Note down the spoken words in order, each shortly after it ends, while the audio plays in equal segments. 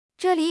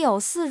这里有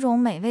4种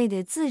美味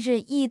的自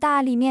制意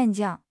大利面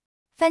酱：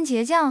番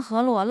茄酱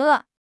和罗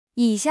勒。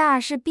以下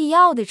是必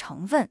要的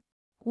成分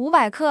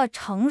：500克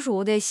成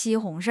熟的西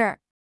红柿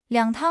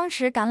，2汤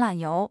匙橄榄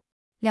油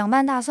，2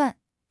瓣大蒜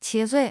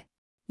切碎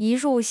，1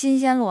束新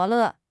鲜罗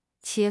勒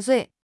切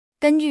碎。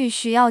根据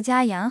需要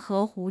加盐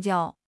和胡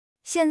椒。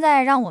现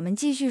在让我们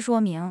继续说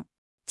明：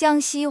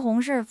将西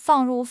红柿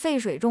放入沸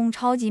水中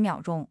焯几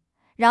秒钟，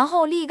然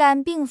后沥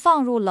干并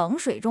放入冷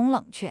水中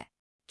冷却，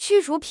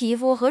去除皮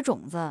肤和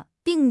种子，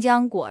并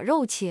将果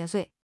肉切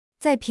碎。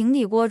在平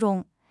底锅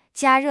中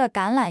加热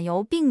橄榄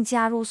油并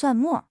加入蒜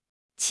末，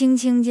轻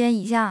轻煎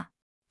一下，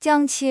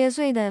将切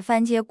碎的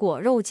番茄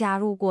果肉加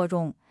入锅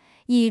中，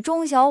以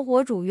中小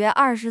火煮约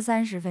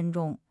20-30分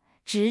钟，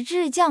直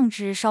至酱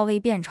汁稍微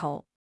变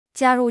稠。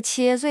加入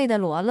切碎的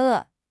罗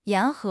勒、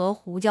盐和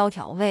胡椒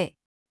调味，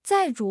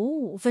再煮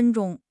5分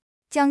钟。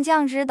将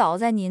酱汁倒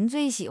在您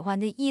最喜欢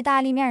的意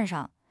大利面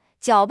上，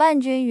搅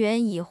拌均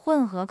匀以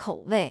混合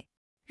口味。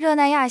热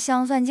那亚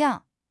香蒜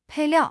酱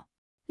配料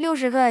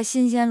：60克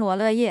新鲜罗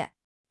勒叶，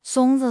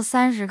松子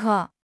30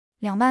克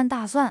，2瓣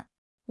大蒜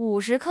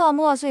，50克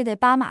磨碎的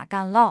巴马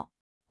干酪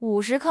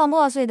，50克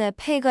磨碎的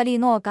佩格利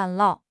诺干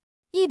酪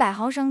，100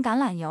毫升橄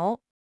榄油，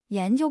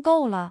盐就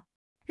够了。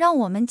让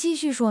我们继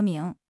续说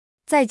明：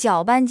在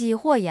搅拌机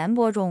或研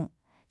钵中，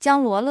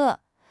将罗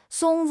勒、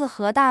松子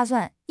和大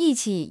蒜一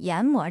起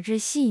研磨至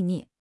细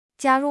腻，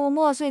加入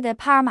磨碎的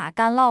帕尔马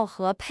干酪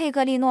和佩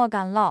格利诺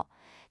干酪，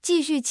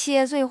继续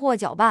切碎或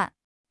搅拌。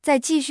在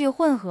继续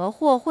混合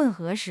或混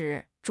合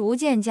时，逐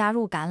渐加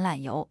入橄榄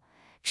油，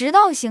直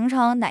到形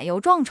成奶油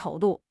状稠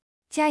度。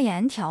加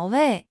盐调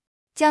味，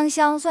将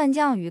香蒜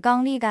酱与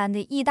刚沥干的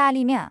意大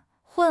利面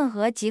混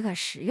合即可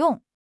食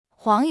用。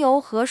黄油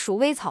和鼠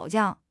尾草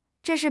酱，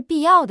这是必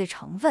要的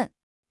成分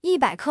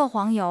：100克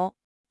黄油，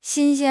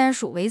新鲜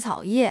鼠尾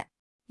草叶，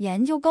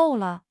盐就够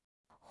了，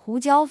胡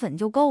椒粉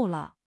就够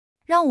了。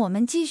让我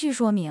们继续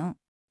说明：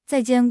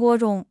在煎锅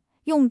中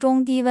用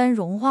中低温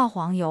融化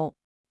黄油，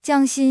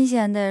将新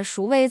鲜的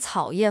鼠尾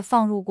草叶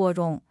放入锅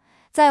中，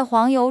在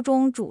黄油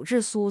中煮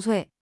至酥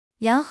脆，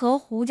盐和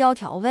胡椒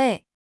调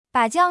味。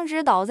把酱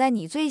汁倒在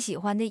你最喜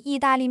欢的意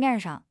大利面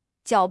上，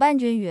搅拌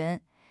均匀，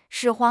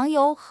使黄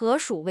油和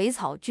鼠尾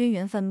草均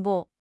匀分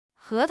布。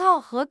核桃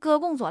和戈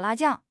贡佐拉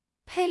酱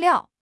配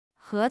料：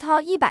核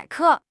桃100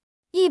克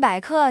，100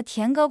克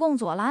甜戈贡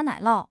佐拉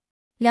奶酪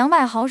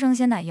，200毫升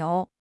鲜奶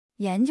油，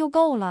盐就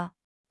够了，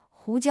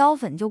胡椒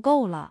粉就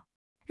够了。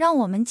让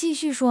我们继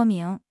续说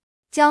明：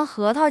将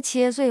核桃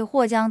切碎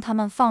或将它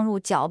们放入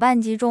搅拌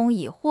机中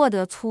以获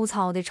得粗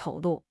糙的稠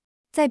度。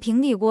在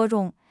平底锅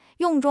中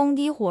用中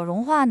低火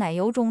融化奶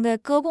油中的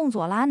戈贡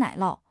佐拉奶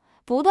酪，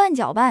不断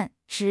搅拌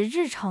直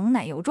至成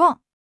奶油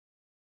状。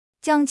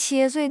将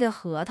切碎的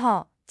核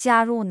桃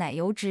加入奶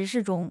油芝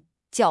士中，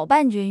搅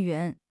拌均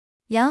匀，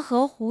盐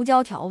和胡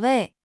椒调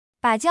味。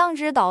把酱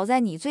汁倒在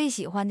你最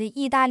喜欢的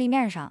意大利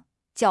面上，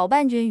搅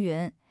拌均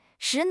匀，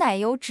使奶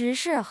油芝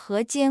士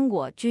和坚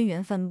果均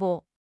匀分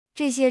布。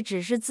这些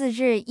只是自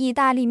制意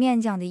大利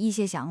面酱的一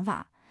些想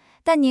法，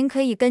但您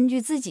可以根据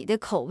自己的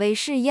口味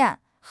试验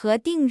和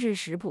定制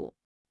食谱。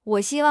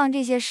我希望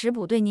这些食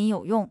谱对您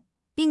有用，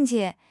并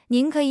且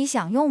您可以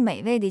享用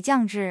美味的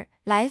酱汁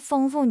来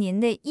丰富您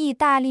的意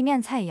大利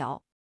面菜肴。